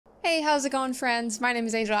Hey, how's it going, friends? My name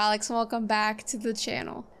is Alyx and welcome back to the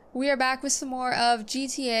channel. We are back with some more of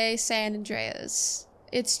GTA San Andreas.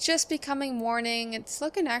 It's just becoming morning. It's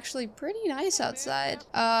looking actually pretty nice outside.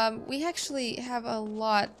 We actually have a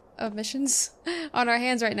lot of missions on our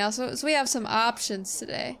hands right now, so we have some options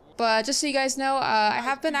today. But just so you guys know, I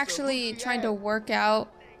have been actually trying to work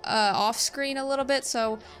out off screen a little bit,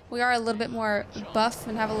 so we are a little bit more buff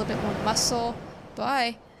and have a little bit more muscle.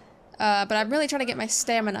 Bye. But I'm really trying to get my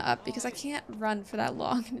stamina up because I can't run for that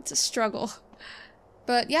long and it's a struggle.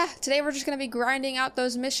 But yeah, today we're just going to be grinding out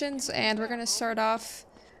those missions and we're going to start off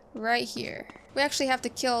right here. We actually have to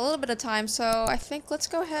kill a little bit of time, so I think let's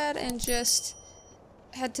go ahead and just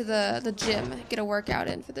head to the gym, get a workout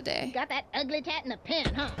in for the day. Got that ugly tat in a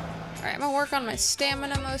pen, huh? Alright, I'm going to work on my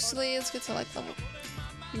stamina mostly. Let's get to like level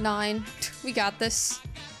 9. We got this.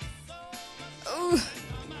 Ooh.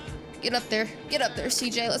 Get up there,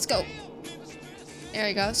 CJ, let's go. There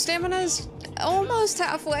you go. Stamina's almost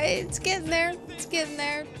halfway. It's getting there, it's getting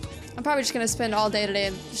there. I'm probably just gonna spend all day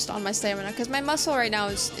today just on my stamina, because my muscle right now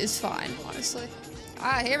is fine, honestly.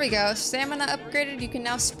 Ah, here we go. Stamina upgraded. You can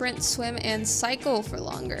now sprint, swim, and cycle for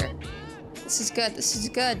longer. This is good, this is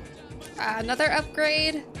good. Another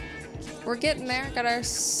upgrade. We're getting there. Got our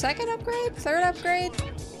second upgrade, third upgrade.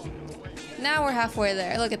 Now we're halfway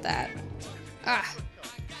there, look at that. Ah.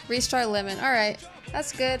 Restart lemon. Alright,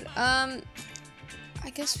 that's good. I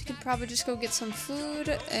guess we could probably just go get some food,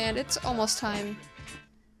 and it's almost time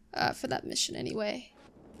for that mission anyway.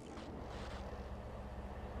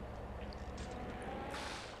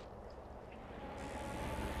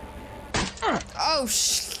 Oh, oh,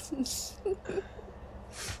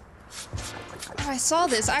 I saw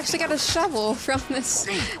this. I actually got a shovel from this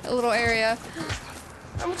little area.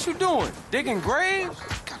 Hey, what you doing? Digging graves?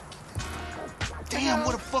 Damn,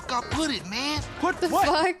 where the fuck I put it, man? What The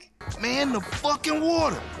fuck? Man, the fucking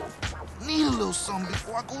water. Need a little something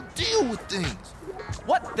before I go deal with things.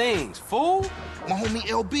 What things, fool? My homie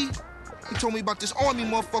LB, he told me about this army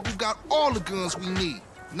motherfucker who got all the guns we need.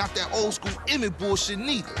 Not that old school Emmett bullshit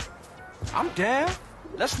neither. I'm down.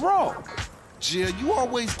 Let's roll. Jill, you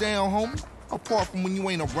always down, homie. Apart from when you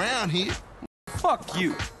ain't around here. Fuck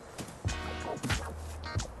you.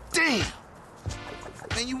 Damn.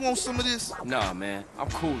 Man, you want some of this? Nah, man. I'm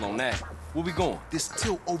cool on that. Where we going? This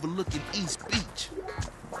tilt overlooking East Beach.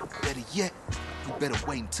 Better yet, you better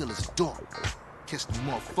wait until it's dark. Catch the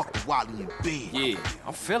motherfucker while he in bed. Yeah,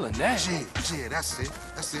 I'm feeling that. Yeah, that's it.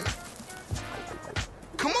 That's it.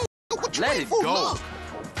 Come on, what you Let waiting it for? go. Look.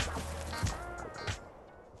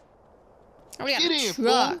 Oh, we got Get a in,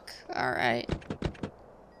 truck. Alright.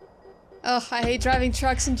 Oh, I hate driving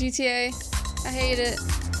trucks in GTA. I hate it.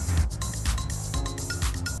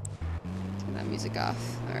 Turn that music off.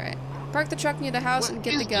 Alright. Park the truck near the house and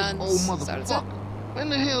get the guns. Old motherfucker. When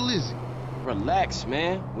the hell is he? Relax,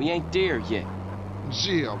 man. We ain't there yet.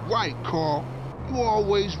 Yeah, right, Carl. You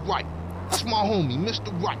always right. That's my homie,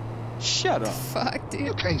 Mr. Right. Shut up. Fuck, You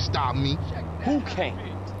dude. can't stop me. Who can't?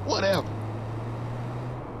 Whatever.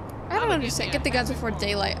 I don't understand. Get the guns before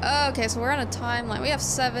daylight. Oh, okay, so we're on a timeline. We have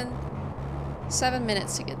 7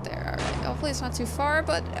 minutes to get there. Alright. Hopefully it's not too far,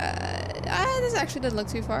 but this actually didn't look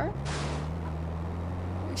too far.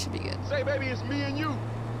 We should be good. Say, baby, it's me and you.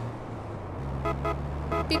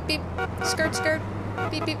 Beep beep. Skirt skirt.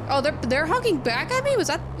 Beep beep. Oh, they're honking back at me? Was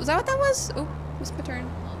that what that was? Oh, it's my turn.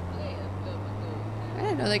 I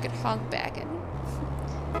didn't know they could honk back at me.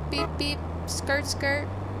 Beep beep. Skirt skirt.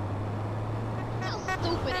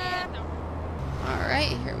 Stupid ass.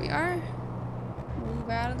 Alright, here we are. Move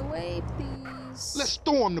out of the way, please. Let's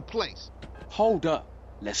storm the place. Hold up.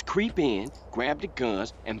 Let's creep in, grab the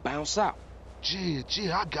guns, and bounce out.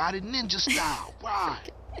 Yeah, I got it ninja style.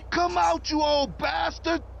 Right. Come out, you old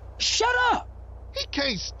bastard. Shut up! He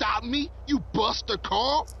can't stop me, you buster,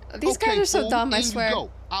 Carl. These guys are so fool, dumb, I in you swear.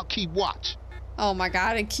 go. I'll keep watch. Oh my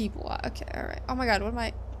god, and keep okay, alright. Oh my god, what am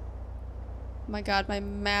I? Oh my god, my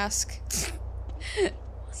mask.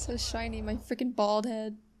 So shiny, my freaking bald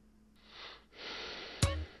head.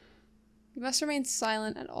 You must remain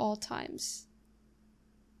silent at all times.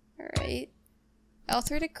 Alright.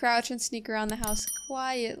 L3 to crouch and sneak around the house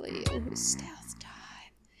quietly. Ooh, stealth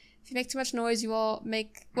time. If you make too much noise, you will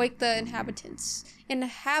wake the inhabitants.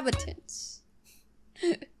 Inhabitants!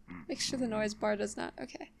 Make sure the noise bar does not.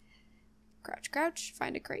 Okay. Crouch, crouch,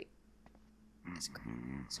 find a crate. There's a crate.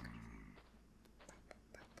 There's a crate.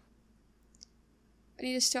 I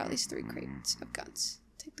need to steal at least 3 crates of guns.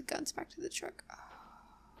 Take the guns back to the truck. Oh.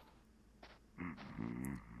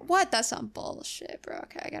 What? That's some bullshit, bro.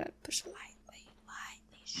 Okay, I gotta push lightly.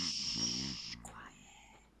 Shh, quiet.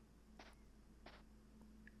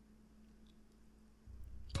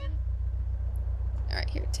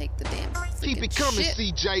 here, take the damn Keep it coming, shit.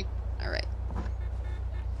 CJ. Alright.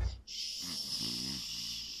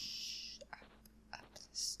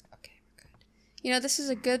 Okay, we're good. You know, this is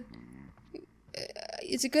a good...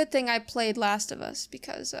 it's a good thing I played Last of Us,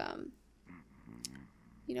 because,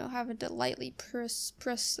 you know, having to lightly press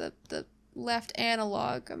the left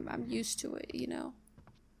analog, I'm used to it, you know.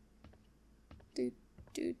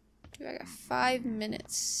 Dude, I got 5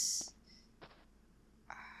 minutes.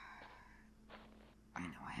 I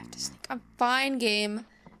know I have to sneak. I'm fine, game.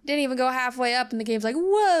 Didn't even go halfway up, and the game's like,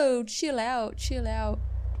 whoa, chill out, chill out.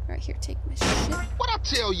 Alright, here, take my shit. What I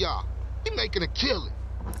tell y'all? He making a killing.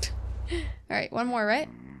 Alright, one more, right?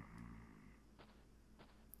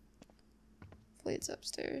 Hopefully it's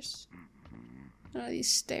upstairs. None of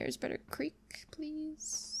these stairs better creak,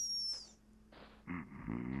 please.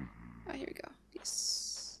 Oh, here we go.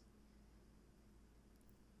 Yes.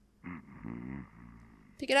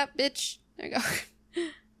 Pick it up, bitch. There we go.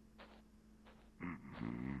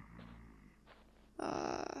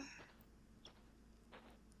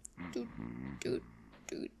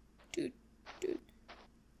 Dude.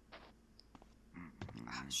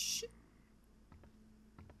 Ah, shit.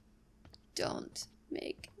 Don't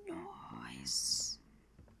make noise.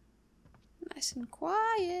 Nice and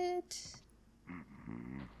quiet.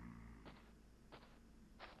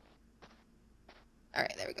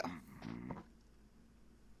 Alright, there we go.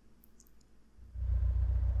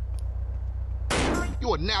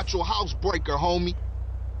 You a natural housebreaker, homie.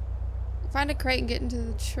 Find a crate and get into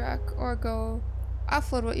the truck, or go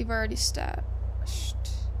offload what you've already stashed.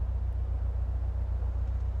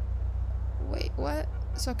 Wait, what?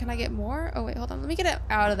 So can I get more? Oh wait, hold on. Let me get it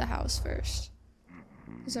out of the house first.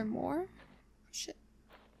 Is there more? Oh, shit.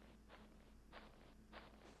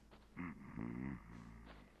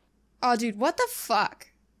 Oh, dude, what the fuck?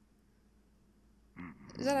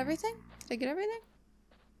 Is that everything? Did I get everything?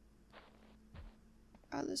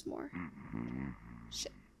 Oh, there's more.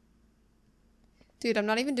 Shit. Dude, I'm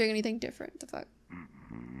not even doing anything different. The fuck?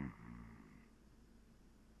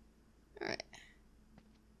 Alright.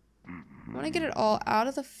 I want to get it all out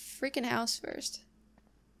of the freaking house first.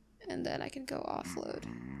 And then I can go offload.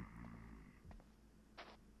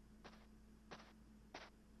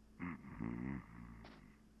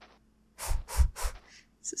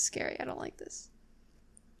 This is scary. I don't like this.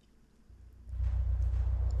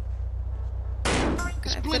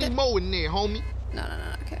 There's plenty more in there, homie. No,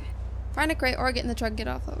 okay. Find a crate or get in the truck and get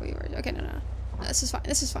off. Okay, no. This is fine.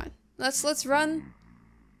 This is fine. Let's run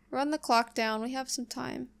the clock down. We have some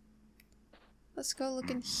time. Let's go look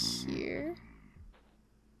in here.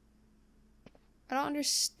 I don't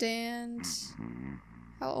understand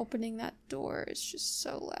how opening that door is just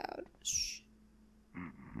so loud. Shh.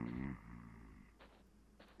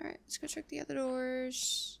 Alright, let's go check the other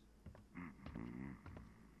doors.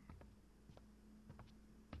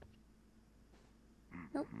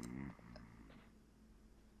 Nope.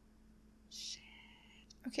 Shit.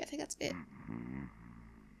 Okay, I think that's it.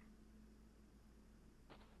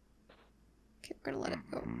 Okay, we're gonna let it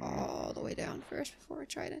go all the way down first before we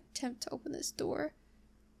try to attempt to open this door.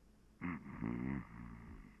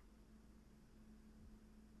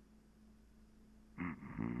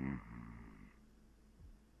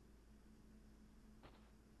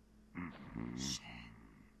 Shit.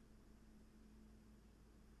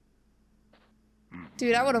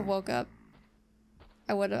 Dude, I would have woke up.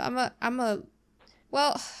 I would have.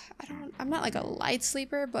 Well, I'm not like a light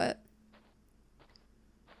sleeper, but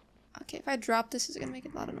okay, if I drop this, is it gonna make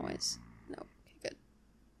a lot of noise? No. Okay, good.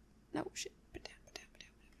 No, shit. Put down.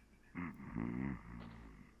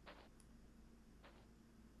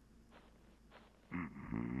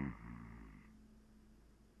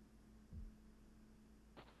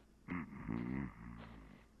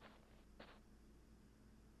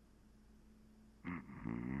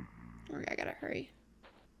 Okay, I gotta hurry.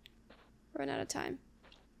 Run out of time.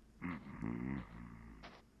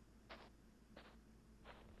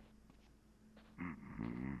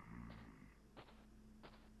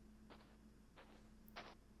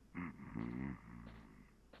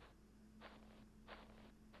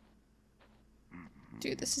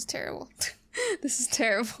 Dude, this is terrible. This is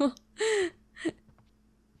terrible.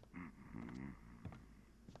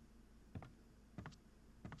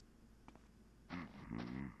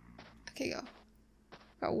 Okay, go.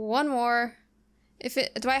 Got one more.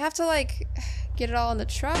 Do I have to like get it all in the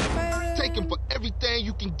truck by then? Take him for everything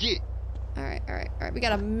you can get. Alright. We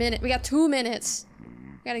got a minute. We got 2 minutes.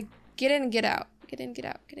 We gotta get in and get out. Get in, get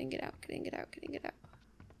out. Get out.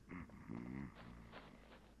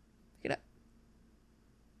 Get up.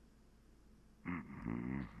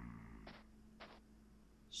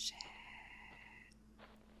 Shit.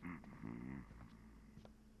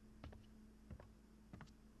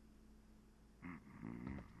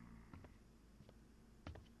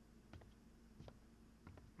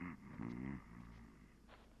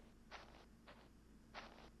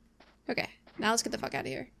 Okay, now let's get the fuck out of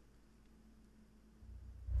here.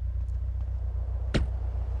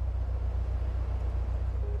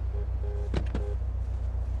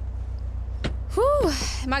 Whew,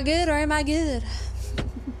 am I good or am I good?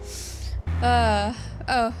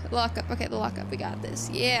 Oh, lockup. Okay, the lockup. We got this.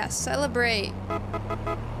 Yeah, celebrate.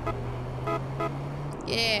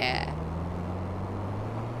 Yeah.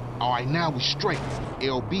 Alright, now we straight.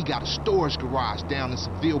 LB got a storage garage down in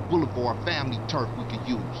Seville Boulevard, family turf we could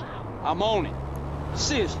use. I'm on it.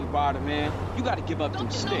 Seriously, Ryder, man. You gotta give up them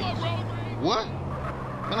sticks. What?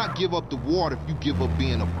 Man, I give up the water if you give up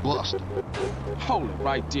being a buster. Hold it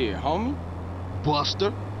right there, homie.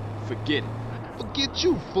 Buster? Forget it. Forget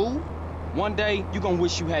you, fool. One day, you gonna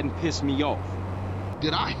wish you hadn't pissed me off.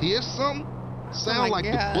 Did I hear something? Sound like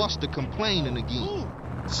God. the buster complaining again.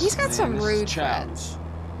 He's got some Man, this is rude childish. friends.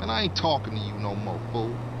 Man, I ain't talking to you no more,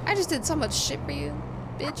 fool. I just did so much shit for you,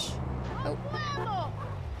 bitch. Oh.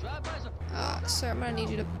 Sir, I'm gonna need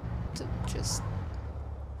you to just,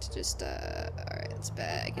 alright, let's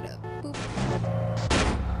bag it up. Boop.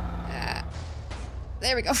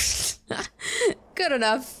 There we go. Good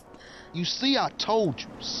enough. You see, I told you.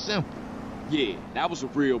 Simple. Yeah, that was a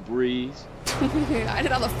real breeze. I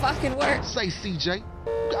did all the fucking work. Say, CJ, you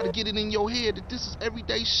gotta get it in your head that this is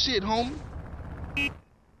everyday shit, homie.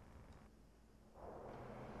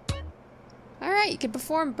 Alright, you can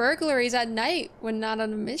perform burglaries at night when not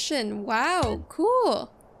on a mission. Wow,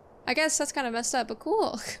 cool. I guess that's kind of messed up, but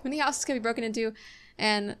cool. Many houses can be broken into,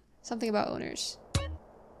 and something about owners.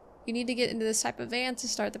 You need to get into this type of van to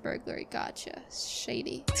start the burglary. Gotcha.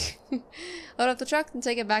 Shady. Load up the truck and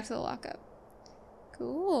take it back to the lockup.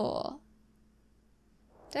 Cool.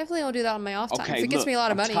 Definitely won't do that on my off time. Okay, if it gets look, me a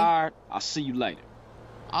lot of I'm money. tired. I'll see you later.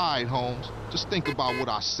 Alright, Holmes. Just think about what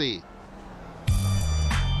I said.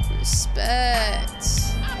 Respect.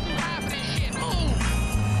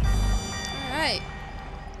 Alright.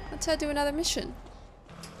 Let's head to another mission.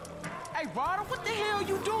 Hey, Ryder, what the hell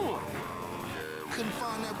you doing? Couldn't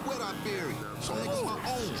find that wet I buried, so I make my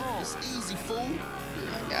own. It's easy, fool. Oh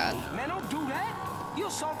my god. Man, don't do that. You'll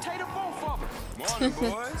saute the both of us. Morning,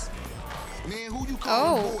 boys. Man, who you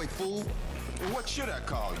calling Oh. boy, fool? And what should I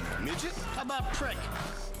call you, midget? How about prick?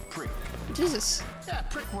 Prick. Jesus. Yeah,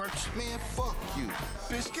 prick works. Man, fuck you.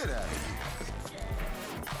 Bitch, get out of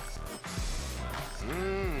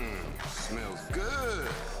here. Smells good.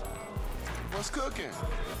 What's cooking?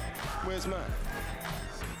 Where's mine?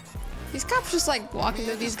 These cops just like walking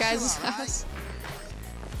through these guys' house.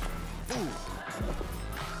 Ooh.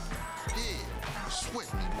 Yeah,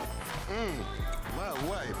 sweat me. My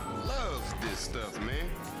wife loves this stuff, man.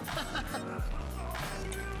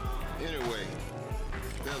 Anyway,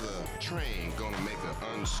 there's a train gonna make an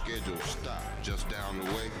unscheduled stop just down the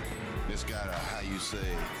way. It's got a, how you say,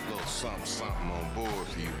 little something on board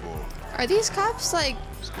for you, boy. Are these cops like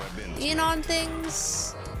Square business. in on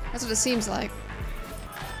things? That's what it seems like.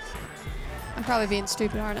 I'm probably being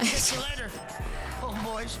stupid, aren't I? See you later,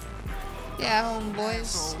 homeboys. Yeah,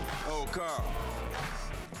 homeboys. Oh, Carl.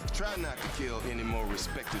 Try not to kill any more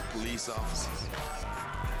respected police officers.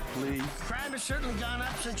 Please. Crime has certainly gone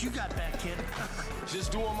up since you got back, kid.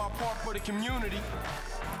 Just doing my part for the community.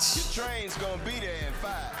 Your train's gonna be there in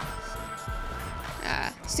 5.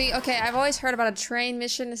 See, okay, I've always heard about a train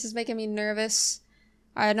mission. This is making me nervous.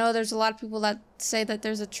 I know there's a lot of people that say that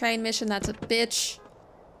there's a train mission that's a bitch.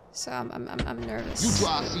 So I'm nervous. You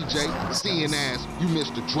drive, CJ. Seeing as you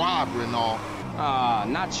missed the driver and all.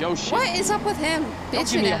 Not your shit. What is up with him? Don't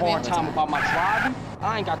Bitching give me a at me all hard the time time. about my driving.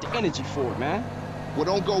 I ain't got the energy for it, man. Well,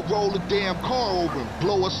 don't go roll the damn car over and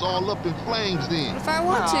blow us all up in flames then. If I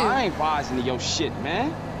want Nah, I to. ain't rising to your shit,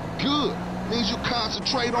 man. Good. Means you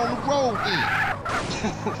concentrate on the road then.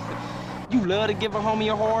 You love to give a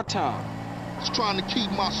homie a hard time. Just trying to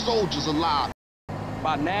keep my soldiers alive.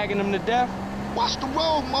 By nagging them to death? Watch the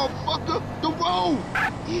road, motherfucker. The road.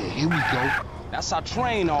 Yeah, here we go. That's our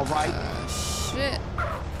train, all right. Shit.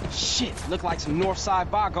 Shit, look like some Northside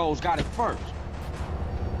Vagos got it first.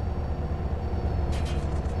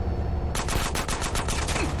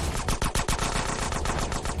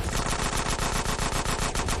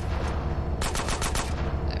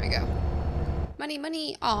 There we go. Money,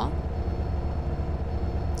 money. Aw.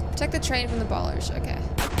 Protect the train from the ballers. Okay.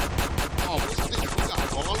 Oh, what's this? We got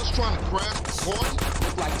ballers trying to crash the party?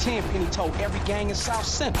 Look like Tenpenny told every gang in South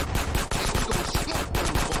Central. Hey, we gonna smoke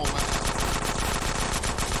those ball out.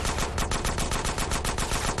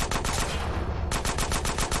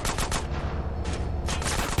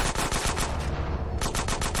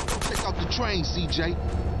 Take out the train, CJ.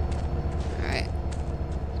 Alright.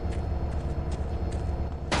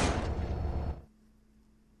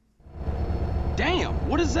 Damn,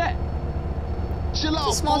 what is that? Chill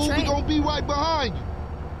out, small fool. We train. gonna be right behind you.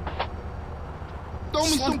 Throw me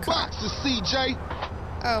Just one some car. boxes, CJ.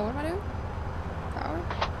 Oh, what am I doing? Power?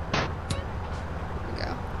 There we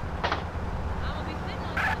go.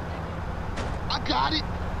 I got it.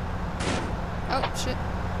 Oh, shit.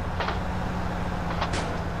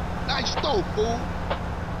 Nice throw, fool.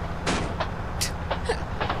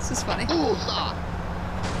 This is funny. Bullseye.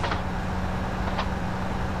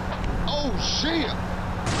 Oh, shit.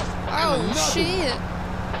 Oh, another shit.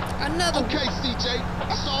 Another Okay, CJ.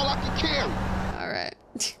 That's all I can carry. Alright.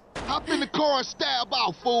 Hop in the car and stab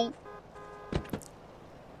out, fool.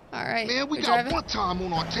 Alright. Man, we we're got driving. one time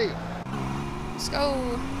on our tail. Let's go.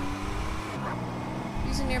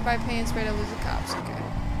 Use a nearby pay and spray to lose the cops. Okay.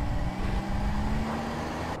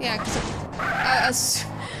 Yeah, because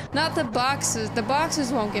not the boxes. The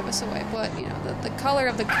boxes won't give us away, but you know, the color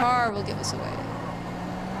of the car will give us away.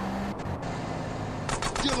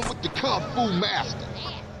 Dealing with the Kung Fu master.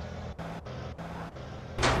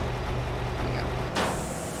 There we go.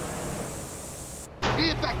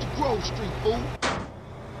 Head back to Grove Street, fool.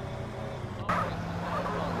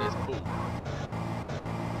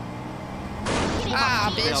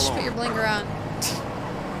 Ah, bitch! Put your blinker on.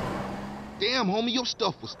 Damn, homie, your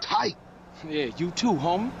stuff was tight. Yeah, you too,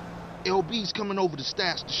 homie. LB's coming over to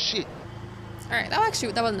stash the shit. All right, that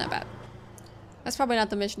wasn't that bad. That's probably not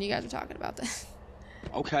the mission you guys are talking about. Then.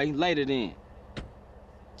 Okay, later then.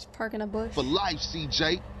 Just park in a bush. For life,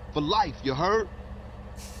 CJ. For life, you heard?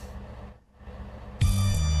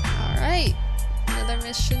 All right, another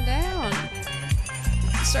mission down.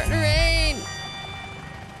 It's starting to rain.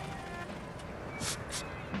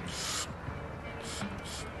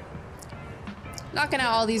 Knocking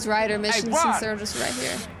out all these rider missions Rod. since they're just right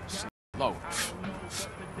here. Low.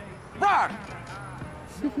 Rock!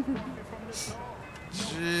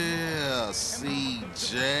 Yeah,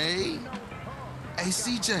 CJ. Hey,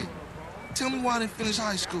 CJ, tell me why I didn't finish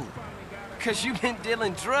high school. Cause you been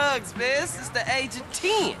dealing drugs, man, since the age of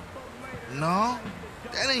 10. No,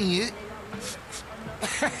 that ain't it.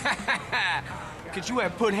 Cause you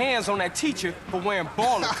had put hands on that teacher for wearing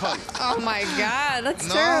baller colors. Oh my god, that's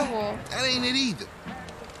No, terrible. that ain't it either.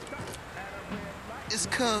 It's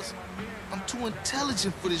cause I'm too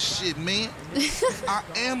intelligent for this shit, man. I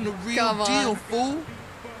am the real Come on. deal, fool.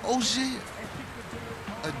 Oh, yeah.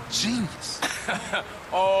 A genius.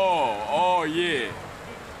 Oh, yeah.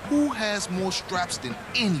 Who has more straps than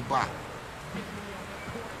anybody?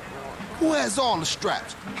 Who has all the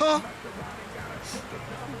straps, huh?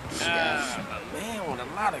 A man with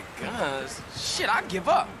a lot of guns. Shit, I give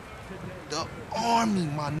up. The army,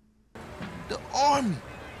 my n***. The army.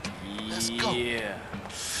 Let's go. Yeah.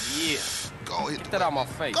 Go hit Get the that way. out my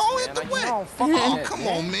face, Go man. hit the Like, way. you don't fuck with Oh, that, come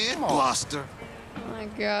man. on, man. Come on. Buster. Oh my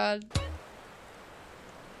god.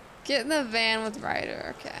 Get in the van with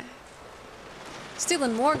Ryder, okay.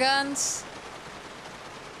 Stealing more guns.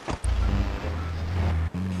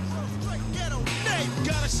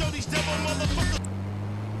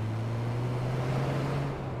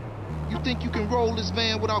 You think you can roll this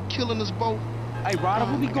van without killing us both? Hey, Ryder,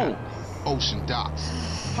 where we my going? Ocean docks.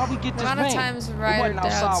 How we get this amount of van? times It Ryder wasn't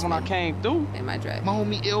outside doubts when I me. came through. In my drive. My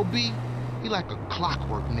homie LB, he like a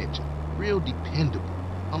clockwork ninja. Real dependable.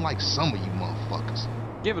 Unlike some of you motherfuckers.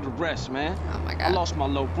 Give it a rest, man. Oh my I god. lost my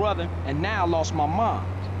little brother, and now I lost my mom.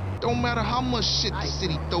 Don't matter how much shit the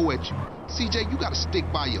city throw at you. CJ, you gotta stick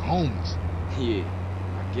by your homies. Yeah,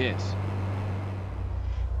 I guess.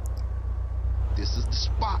 This is the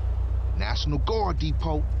spot. National Guard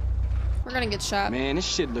Depot. We're gonna get shot. Man, this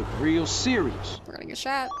shit look real serious. We're gonna get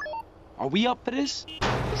shot. Are we up for this?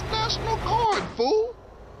 It's National Guard, fool.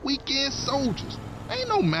 Weekend soldiers. Ain't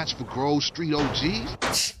no match for Grove Street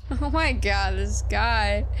OGs. Oh my god, this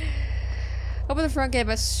guy. Open the front gate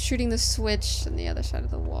by shooting the switch on the other side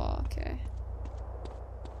of the wall. Okay.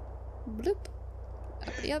 Bloop.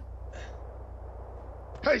 Uppity up.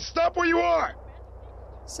 Hey, stop where you are!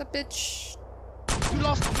 What's up, bitch? You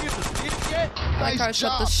lost the vehicle, bitch, yet? I like how I Nice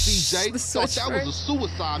shut job, the CJ. the Thought switch that was a first.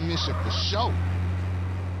 suicide mission for sure.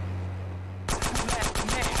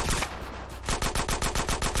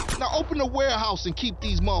 Now open the warehouse and keep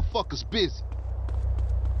these motherfuckers busy.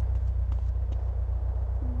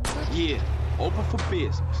 Yeah, open for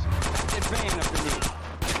business. That van up in there.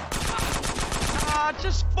 Ah,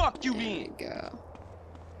 just fuck you There in. you go.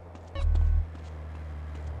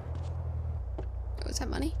 Oh, is that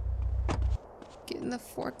money? Get in the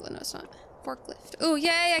forklift. No, it's not. Forklift. Oh,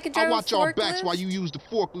 yay, I can drive I'll watch a y'all forklift. backs while you use the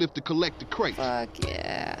forklift to collect the crates. Fuck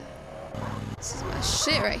yeah. This is my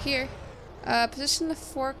shit right here. Position the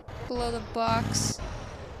fork below the box.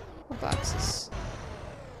 What boxes?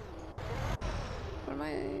 What am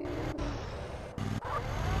I...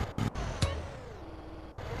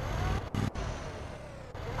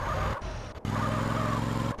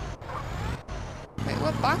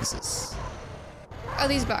 boxes. Oh,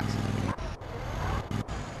 these boxes.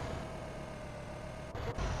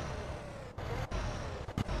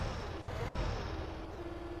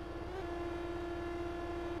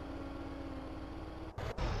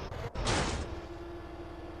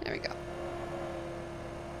 There we go.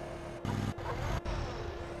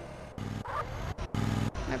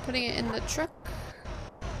 Am I putting it in the truck?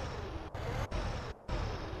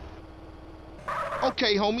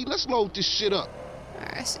 Okay, homie, let's load this shit up.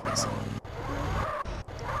 Alright, I see this.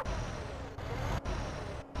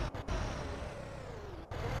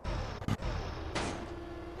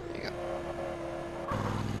 There you go.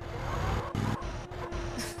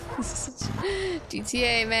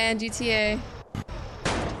 GTA, man, GTA.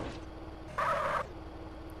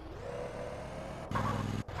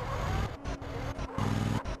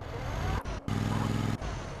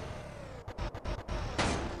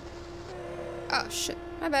 Oh shit,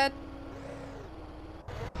 my bad.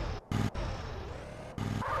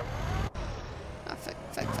 Oh fuck.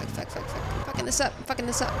 I'm fucking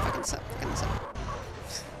this up,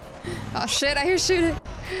 Oh shit, I hear shooting.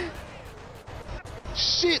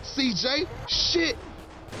 Shit, CJ, shit.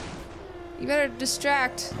 You better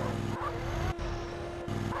distract.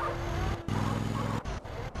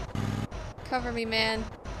 Cover me, man.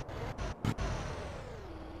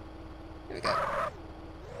 There we go.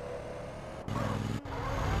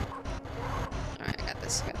 Alright, I got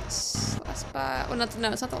this. Last box. Well, no, it's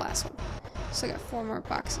not the last one. Still got 4 more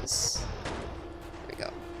boxes. There we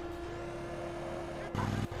go.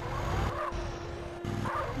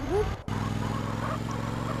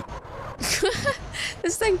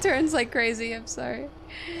 This thing turns like crazy, I'm sorry.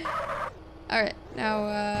 Alright, now,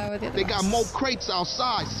 where the other They got boxes? more crates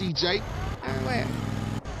outside, CJ. Alright, where?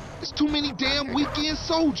 There's too many damn weekend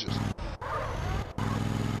soldiers.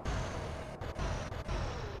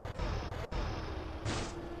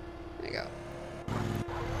 There you go. I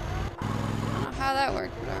don't know how that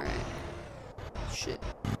worked, but alright. Shit.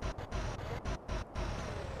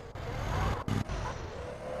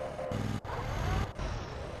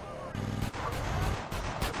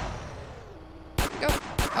 Go.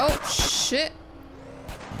 Oh, shit.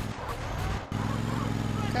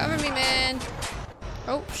 Cover me, man.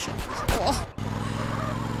 Oh, shit. There's a wall.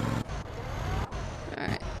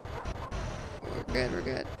 Alright. We're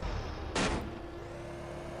good.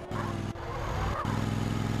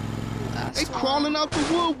 Last They one. crawling out the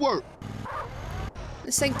woodwork.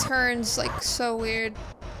 This thing turns like so weird.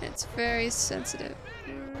 It's very sensitive.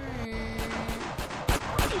 There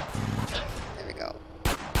we go.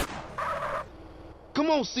 Come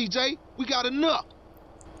on, CJ, we got enough.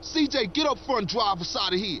 CJ, get up front and drive us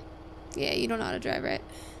out of here. Yeah, you don't know how to drive, right?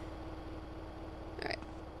 Alright.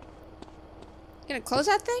 You gonna close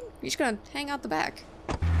that thing? You're just gonna hang out the back.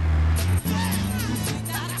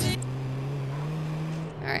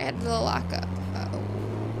 Alright, head to the lockup. Uh-oh.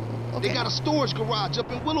 Okay. They got a storage garage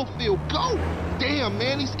up in Willowfield. Go! Damn,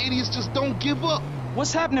 man, these idiots just don't give up.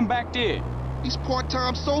 What's happening back there? These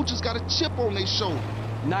part-time soldiers got a chip on their shoulder.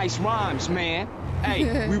 Nice rhymes, man.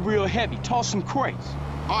 Hey, we real heavy. Toss some crates.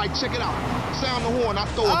 All right, check it out. Sound the horn, I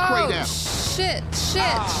throw a crate at 'em. Shit.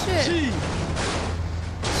 Gee.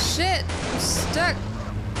 Shit, I'm stuck.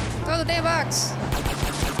 Throw the damn box.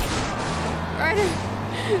 Right here.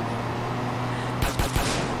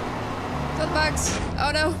 Throw the box.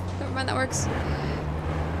 Oh no, never mind, that works.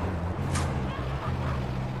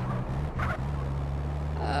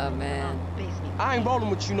 Oh man. I ain't rolling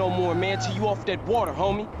with you no more, man, till you off that water,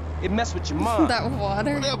 homie. It messed with your mind. That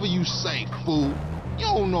water. Whatever you say, fool. You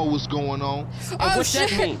don't know what's going on. And Oh what's shit.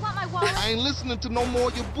 that mean? I ain't listening to no more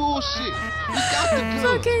of your bullshit. You got the goods.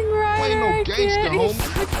 Fucking right. You ain't no I gangster, can't. homie.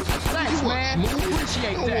 Thanks, You what, man. smooth?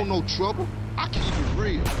 Appreciate You don't that. want no trouble. I keep it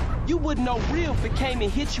real. You wouldn't know real if it came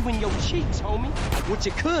and hit you in your cheeks, homie. What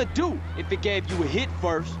you could do if it gave you a hit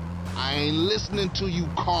first. I ain't listening to you,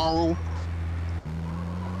 Carl.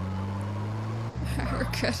 We're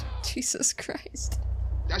good. Jesus Christ.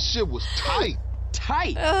 That shit was tight.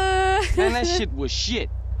 Tight. Man, that shit was shit.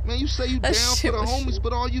 Man, you say you That down for shit the was homies, shit.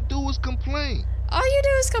 but all you do is complain. All you do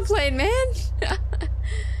is complain, man.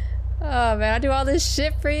 Oh man, I do all this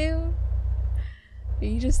shit for you.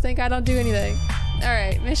 You just think I don't do anything.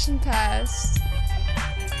 Alright, mission passed.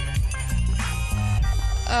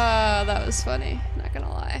 Oh, that was funny. Not gonna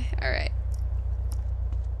lie. Alright.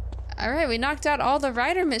 Alright, we knocked out all the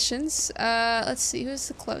rider missions. Let's see, who's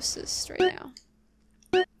the closest right now?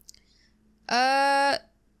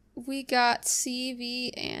 We got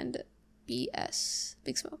CV and BS.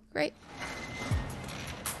 Big Smoke, right?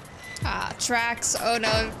 Ah, tracks. Oh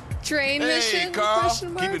no. Train mission? Hey, Carl.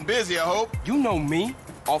 Question mark? Keeping busy, I hope. You know me,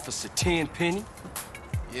 Officer Tenpenny.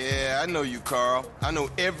 Yeah, I know you, Carl. I know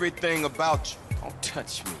everything about you. Don't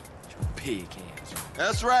touch me, you pig hands.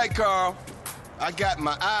 That's right, Carl. I got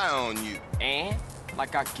my eye on you. And?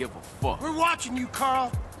 Like I give a fuck. We're watching you,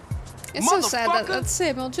 Carl. It's so sad that Motherfucker. that's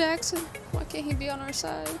Samuel Jackson. Why can't he be on our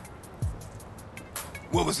side?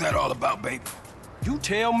 What was that all about, baby? You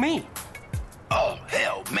tell me. Oh,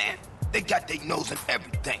 hell, man. They got their nose in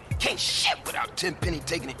everything. Can't shit without Tenpenny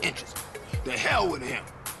taking an interest. The hell with him.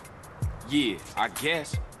 Yeah, I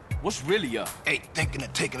guess. What's really up? Hey, thinking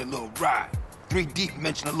of taking a little ride. 3 Deep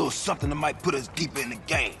mentioned a little something that might put us deeper in the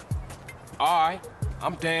game. All right,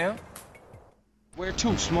 I'm down. Where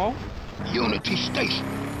to, Smoke? Unity Station.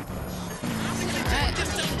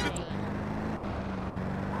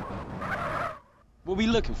 What we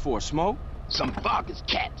looking for, Smoke? Some Vargas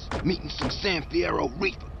cats meeting some San Fierro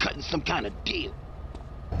reefer, cutting some kind of deal.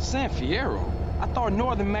 San Fierro? I thought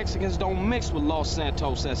northern Mexicans don't mix with Los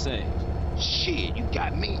Santos SAs. Shit, you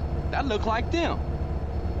got me. That look like them.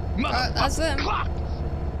 That's them. Clock.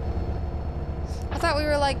 I thought we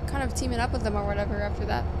were like kind of teaming up with them or whatever after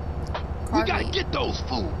that. We gotta meet. get those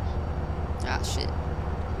fools. Ah, shit.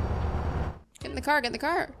 Get in the car, get in the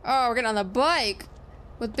car. Oh, we're getting on the bike.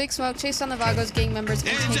 With Big Smoke, chase down the Vagos gang members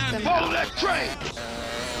and take them Hold out. that train.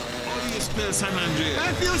 How do you spell San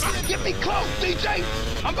Andreas? Get me close, CJ.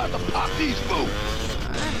 I'm about to pop these fools.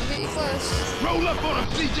 Alright, we'll get you close. Roll up on them,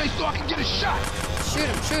 CJ, so I can get a shot. Shoot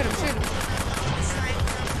him, shoot him, shoot him.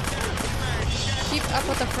 Keep up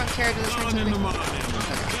with the front carriage of the train. On in the Something. morning.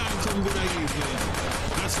 Can't come good evening.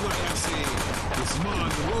 That's why I say this man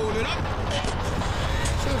roll it up.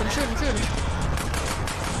 Shoot him, shoot him, shoot him.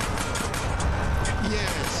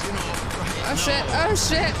 Yes, you know. Oh shit, oh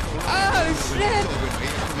shit, oh shit.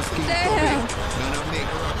 Damn. Gonna make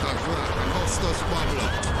rock and hustlers bubble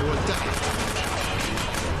up. Hold tight.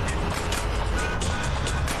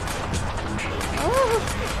 Oh.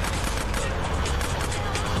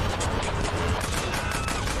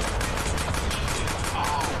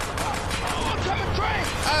 Coming train.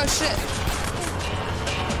 Oh shit.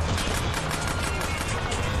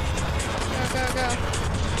 Go, go, go.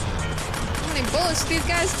 How many bullets do these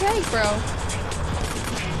guys take, bro?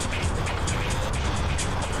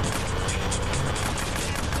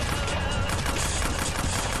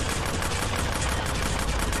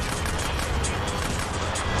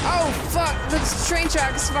 Oh fuck, this train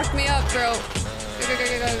tracks fucked me up, bro. Go, go, go,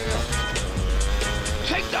 go, go, go.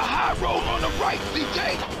 Take the high road on the right,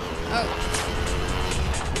 CJ. Oh.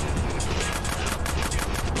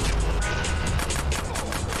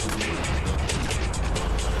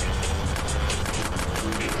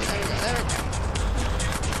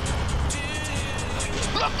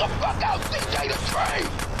 Look the fuck out, CJ, the train.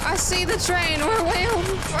 I see the train. We're way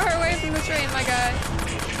far away from the train, my guy.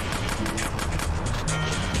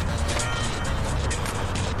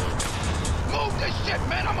 Move this shit,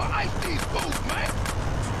 man. I'ma ice these fools, man.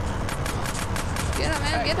 Get him,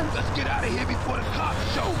 man. Hey, Get him. let's get out of here before the cops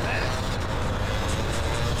show, man.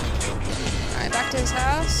 Alright, back to his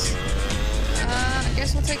house. I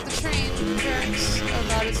guess we'll take the train tracks. Oh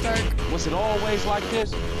god, it's dark. Was it always like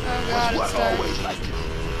this? Oh god, What it's dark. always like this?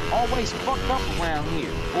 Always fucked up around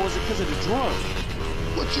here? Or is it because of the drugs?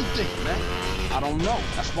 What you think, man? I don't know.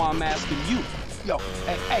 That's why I'm asking you. Yo,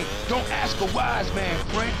 hey, don't ask a wise man,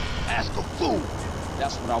 friend. Ask a fool.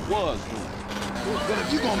 That's what I was doing. But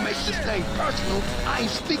if you gonna make this thing personal, I ain't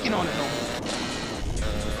speaking on it no more.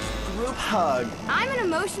 Group hug. I'm an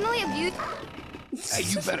emotionally abused. Hey,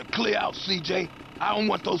 you better clear out, CJ. I don't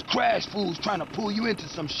want those crash fools trying to pull you into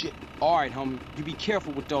some shit. All right, homie. You be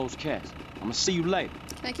careful with those cats. I'm gonna see you later.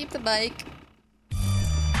 Can I keep the bike?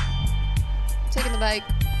 Taking the bike.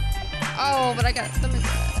 Oh, but I got the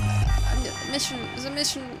mission. There's a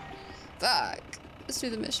mission. Fuck. Let's do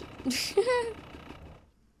the mission.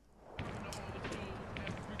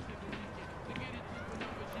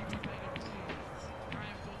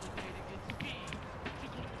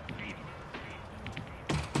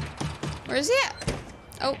 Where's he at?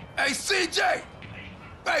 Oh. Hey, CJ!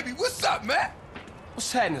 Baby, what's up, man?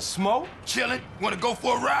 What's happening, Smoke? Chillin'? Wanna go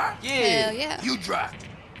for a ride? Yeah. Hell yeah. You drive.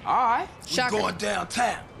 All right. We Shocker. going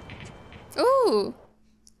downtown. Ooh.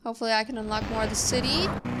 Hopefully I can unlock more of the city.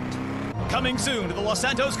 Coming soon to the Los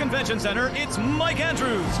Santos Convention Center, it's Mike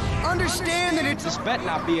Andrews. Understand that it's This better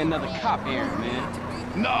not be another cop errand,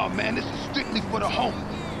 man. No, man, this is strictly for the homies.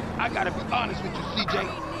 I gotta be honest with you,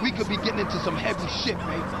 CJ. We could be getting into some heavy shit,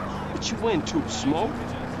 man. What you into, Smoke?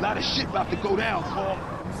 A lot of shit about to go down, Paul.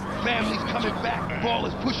 Families coming back,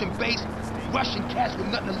 ballers pushing base, Russian cats with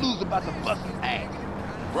nothing to lose about to bust some ass.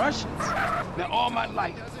 Russians? Now, all my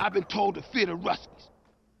life, I've been told to fear the Ruskies.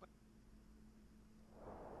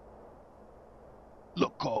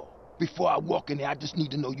 Look, call. Before I walk in there, I just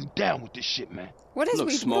need to know you down with this shit, man. What is Look,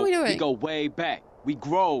 we? Smoke, What are we doing? we go way back. We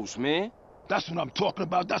grows, man. That's what I'm talking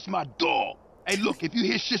about. That's my dog. Hey, look, if you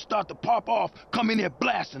hear shit start to pop off, come in there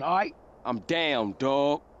blasting, all right? I'm down,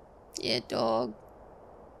 dog. Yeah, dog.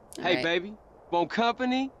 All Hey, right. baby. Want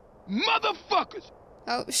company? Motherfuckers!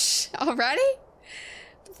 Oh, already?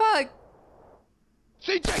 The fuck?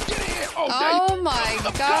 CJ, get in here! Oh, Oh they, my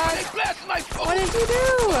look, God. They blasting like fools. What did you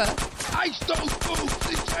do? Ice those fools,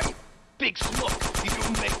 CJ! Big Smoke,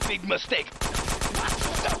 you make big mistake. Watch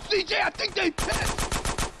yourself, CJ, I think they pissed.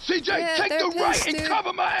 CJ, Yeah, take they're the right pissed, and dude.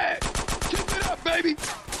 cover my ass. Keep it up, baby.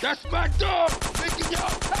 That's my dog, making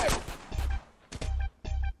y'all pay.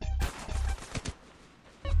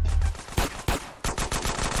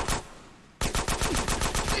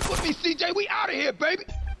 Stick with me, CJ, we out of here, baby.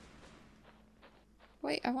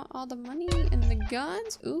 Wait, I want all the money and the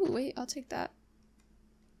guns. Ooh, wait, I'll take that.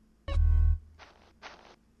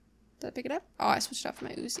 Did I pick it up? Oh, I switched off my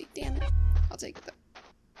Uzi. Damn it. I'll take it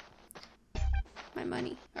though. My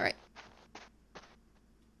money. All right.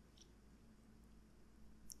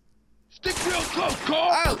 Stick real close,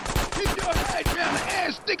 Carl. Oh. Keep your head down the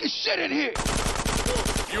ass, sticking shit in here.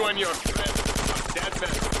 You and your friend are dead men.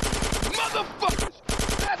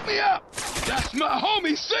 Motherfuckers, back me up. That's my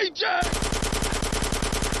homie, CJ.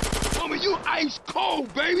 Homie, you ice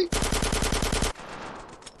cold, baby.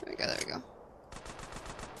 There we go, there we go.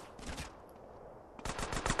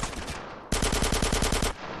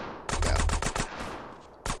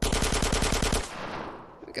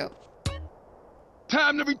 There we go.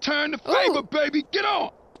 Time to return the favor, Ooh. baby. Get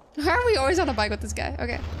on. How are we always on a bike with this guy?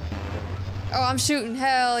 Okay. Oh, I'm shooting.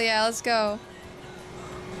 Hell yeah, let's go.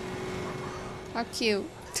 How cute.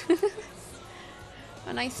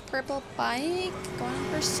 A nice purple bike. Going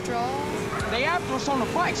for a stroll. They after us on the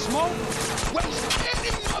bike, Smoke. Wait,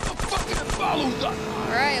 any motherfucker that follows us.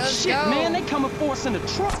 Alright, let's Shit, go. man, they coming for us in the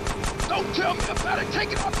truck. Don't tell me about it.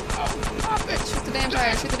 Take it off the road. Pop it. Shoot the damn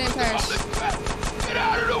tires, shoot the damn tires. Get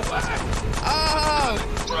out of the way. Oh!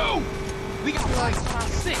 Through. We got bikes on our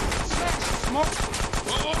six. Smash it, Smoke.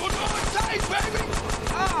 Hold on tight, baby.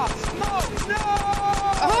 Ah, Smoke, no!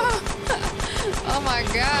 Oh! Oh my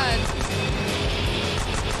god.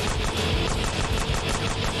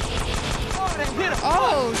 Oh, they hit us.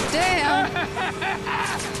 Oh, damn.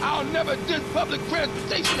 I'll never diss public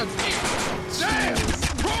transportation again. Damn.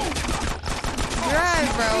 Roll. Drive,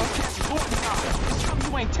 bro. There's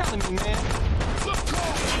something you ain't telling me, man. Look,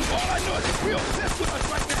 Carl, all I know is they're real pissed with us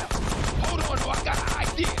right now. Hold on, though, I got an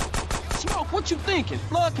idea. Smoke, what you thinking?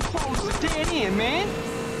 Flood control is a dead end, man.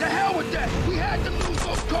 The hell with that. We had to lose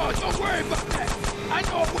those cars. Don't worry about that. I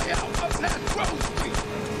know a way out up past Grove Street.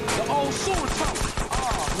 The old sewer tunnel.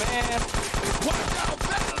 Oh, man. Watch out,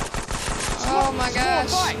 better. Oh my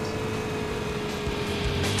gosh. Bike.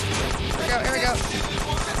 Here we go, here we go.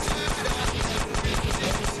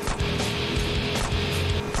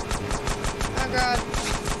 Oh god.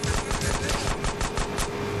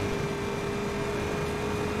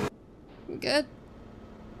 We good?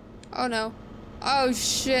 Oh no. Oh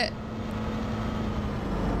shit.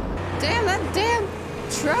 Damn, that damn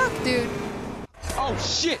truck, dude. Oh,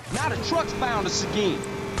 shit. Now the truck's found us again.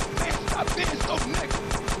 Man, stop being so negative.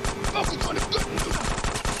 Focus on the good news.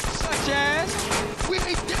 Such as? We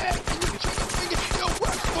ain't dead, and your trigger finger still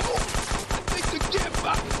works, fool. I think the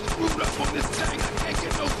gearbox is screwed up on this thing. I can't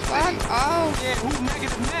get no Fuck speed. off. Yeah, who's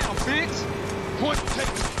negative now, bitch? Point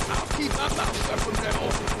taken. I'll keep my mouth shut from now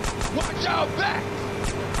on. Watch our back.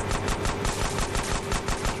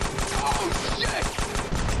 Oh, shit.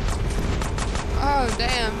 Oh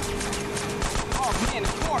damn. Oh, man, the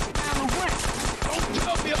car's down the ramp. Don't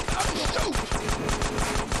tell me about the shoot.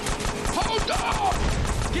 Hold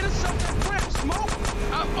on. Get us up that ramp, Smoke.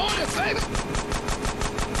 I'm on it, baby.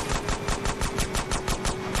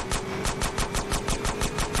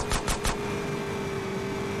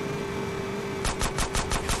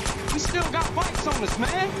 We still got bikes on us,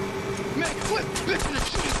 man. Man, quit bitching and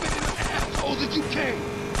shooting as many of them assholes as you can.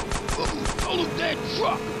 Ooh, stole that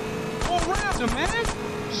truck. All around them, man.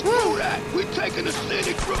 Screw that. We're taking the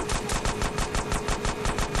scenic route.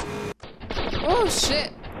 Oh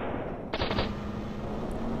shit.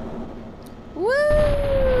 Woo!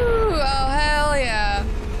 Oh hell yeah.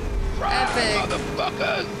 Fry, Epic.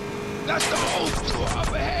 motherfuckers. That's the whole tour up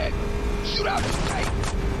ahead. Shoot out the gate.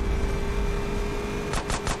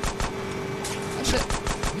 Oh shit.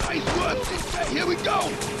 Nice work, CJ. Here we go.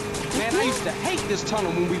 Man, I used to hate this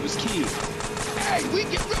tunnel when we was kids. Hey, we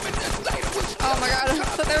can ribbon this later. Oh my god, I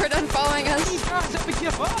thought they were done following us. These guys ever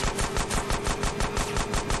give up?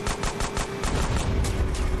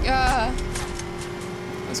 Yeah.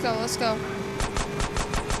 Let's go, let's go.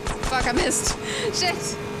 Fuck, I missed.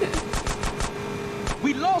 Shit.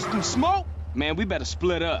 We lost him, Smoke. Man, we better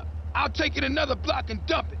split up. I'll take it another block and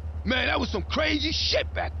dump it. Man, that was some crazy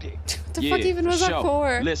shit back there. What the fuck even was that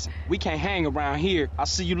for? Listen, we can't hang around here. I'll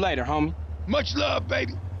see you later, homie. Much love,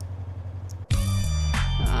 baby.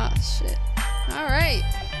 Ah, shit. Alright.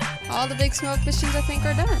 All the Big Smoke missions, I think,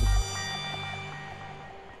 are done.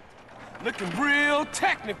 Looking real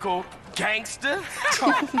technical, gangster.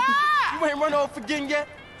 You ain't run off again yet?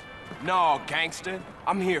 No, gangster.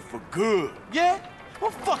 I'm here for good. Yeah?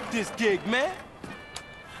 Well, fuck this gig, man.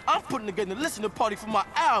 I'm putting together a listening party for my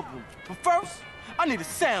album. But first, I need a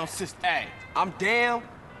sound system. Hey, I'm down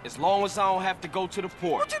as long as I don't have to go to the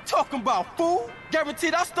port. What you talking about, fool?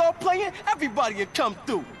 Guaranteed I start playing, everybody will come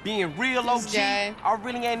through. Being real OG, I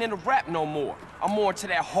really ain't into rap no more. I'm more into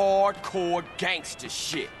that hardcore gangster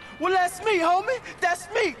shit. Well, that's me, homie. That's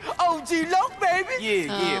me. OG Loc, baby.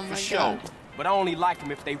 Yeah, for sure. But I only like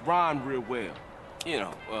them if they rhyme real well. You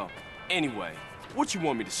know, well, anyway, what you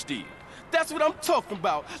want me to steal? That's what I'm talking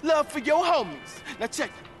about. Love for your homies. Now check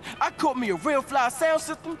it. I caught me a real fly sound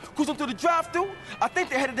system cruising through the drive-thru. I think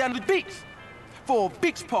they headed down to the beach for a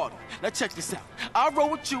beach party. Now check this out. I'll roll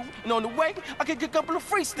with you, and on the way, I can get a couple of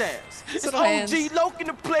freestyles. It's OG Loc in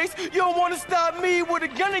the place. You don't want to stop me with a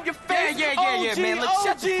gun in your face. Yeah, man. Look,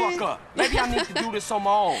 shut the fuck up. Maybe I need to do this on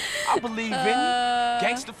my own. I believe in you.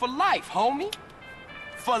 Gangster for life, homie.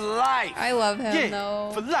 For life. I love him,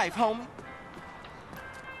 though. For life, homie.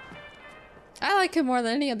 I like him more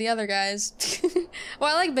than any of the other guys.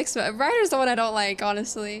 Well, I like Big Smoke. Ryder's the one I don't like,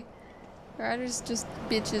 honestly. Ryder's just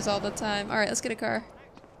bitches all the time. Alright, let's get a car.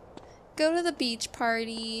 Go to the beach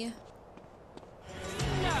party.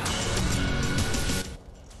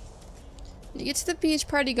 When you get to the beach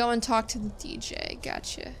party, go and talk to the DJ.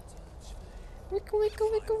 Gotcha.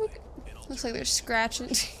 Looks like they're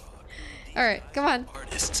scratching. Alright, come on.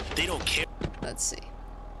 They don't care. Let's see.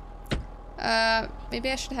 Maybe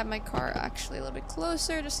I should have my car actually a little bit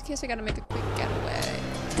closer, just in case I gotta make a quick getaway.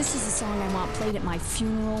 This is a song I want played at my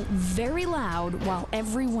funeral, very loud, while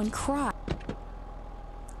everyone cries.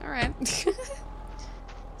 Alright.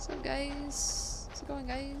 So guys, how's it going,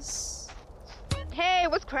 guys? Hey,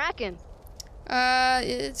 what's cracking?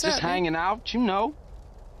 It's just hanging out, you know.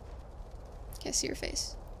 Can't see your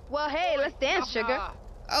face. Well, hey, let's dance, sugar.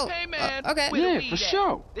 Oh, hey man, okay. Yeah, for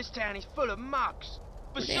sure. This town is full of mocks.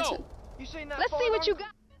 For sure. You seen that? Let's see what you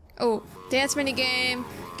got. Oh, dance mini game.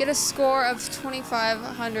 Get a score of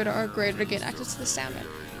 2,500 or greater to get access to the sound menu.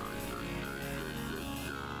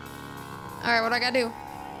 Alright, what do I gotta do?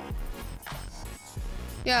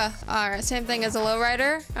 Yeah, alright, same thing as a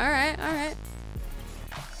lowrider. Alright.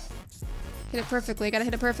 Hit it perfectly, gotta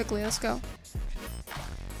hit it perfectly, let's go.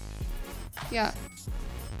 Yeah.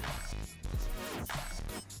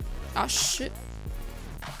 Oh shit.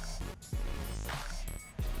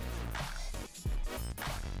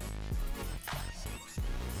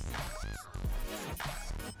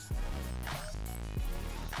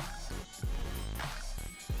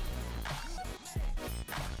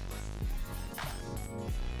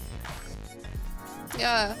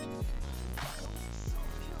 Yeah.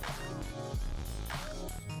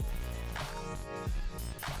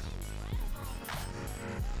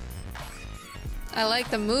 I like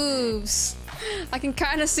the moves. I can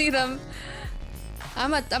kind of see them.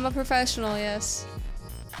 I'm a professional, yes.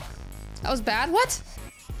 That was bad. What?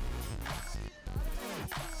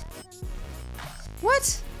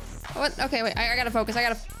 What? What? Okay, wait. I gotta focus. I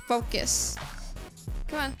gotta focus.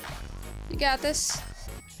 Come on. You got this.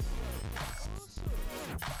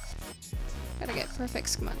 Gotta get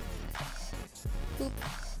perfects. Come on. Boop.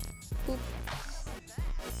 Boop.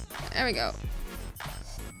 There we go.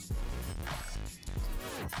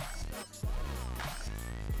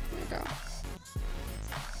 There we go.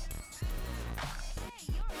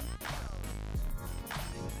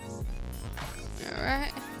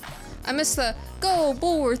 Alright. I missed the go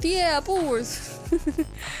Bullworth. Yeah, Bullworth.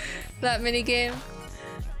 That mini game.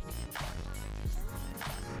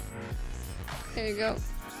 There you go.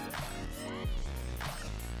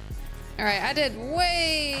 Alright, I did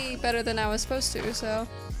way better than I was supposed to, so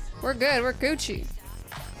we're good, we're Gucci.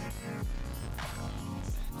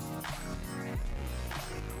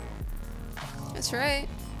 That's right.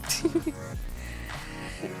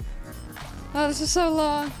 Oh, this is so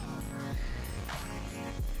long.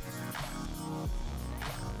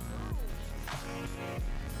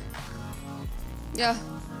 Yeah.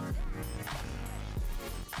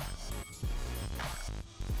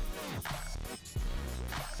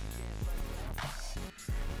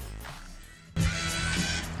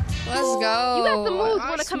 Let's go. You got some moves.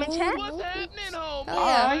 Wanna come and chat? What's happening, homie? Oh,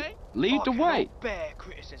 yeah. Alright, Lead the way.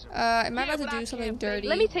 Am I about to do something dirty?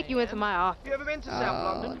 Let me take you into my office. You ever been to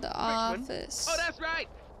South London? The office. Oh, that's right.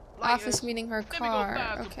 Office meaning her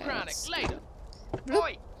car. Okay. Later.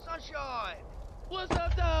 Oi, sunshine. What's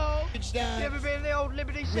up, dog? You ever been to the old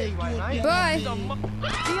Liberty City way, mate? Bye.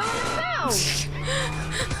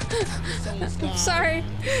 I'm sorry.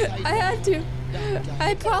 I had to.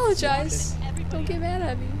 I apologize. Don't get mad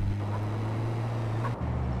at me.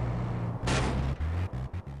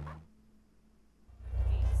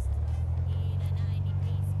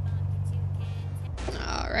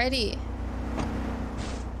 Alrighty.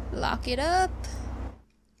 Lock it up.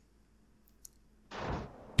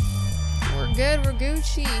 We're good, we're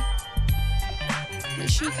Gucci.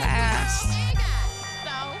 Mission passed.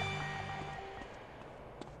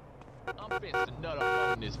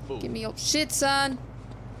 Give me your shit, son.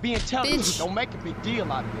 Be intelligent. Bitch. Don't make a big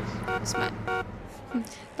deal out of this. It's mine.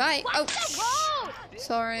 Bye. Oh,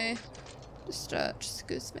 sorry. Just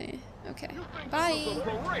excuse me. Okay. Bye.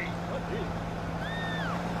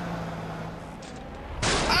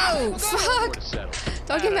 Oh, fuck!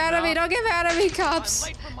 Don't get mad at me. Don't get mad at me,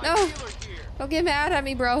 cops. No. Don't get mad at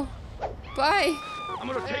me, bro. Bye. I'm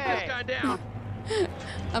gonna take this guy down.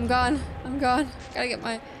 I'm gone. I'm gone. Gotta get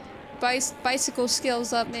my bicycle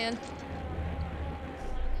skills up, man.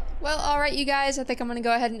 Well, alright you guys, I think I'm gonna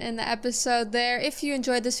go ahead and end the episode there. If you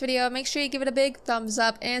enjoyed this video, make sure you give it a big thumbs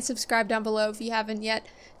up and subscribe down below if you haven't yet.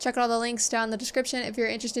 Check out all the links down in the description if you're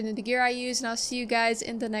interested in the gear I use, and I'll see you guys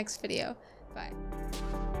in the next video. Bye.